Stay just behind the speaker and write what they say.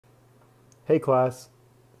Hey class,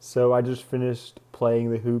 so I just finished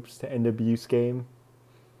playing the Hoops to End Abuse game.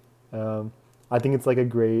 Um, I think it's like a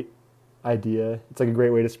great idea. It's like a great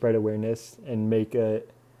way to spread awareness and make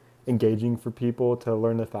it engaging for people to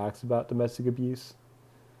learn the facts about domestic abuse.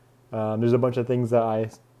 There's a bunch of things that I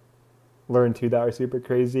learned too that are super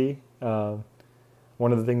crazy. One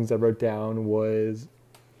of the things I wrote down was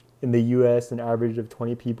in the US, an average of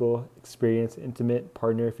 20 people experience intimate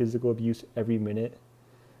partner physical abuse every minute.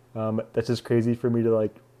 That's just crazy for me to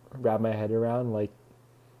like wrap my head around. Like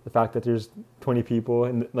the fact that there's 20 people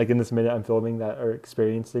and like in this minute I'm filming that are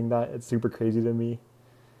experiencing that. It's super crazy to me.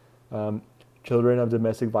 Um, Children of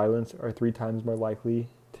domestic violence are 3 times more likely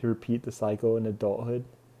to repeat the cycle in adulthood.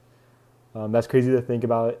 That's crazy to think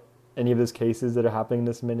about. Any of those cases that are happening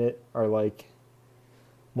this minute are like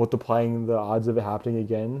multiplying the odds of it happening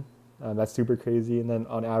again. That's super crazy. And then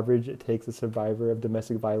on average, it takes a survivor of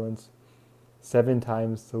domestic violence 7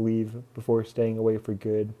 times to leave before staying away for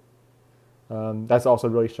good. That's also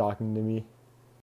really shocking to me.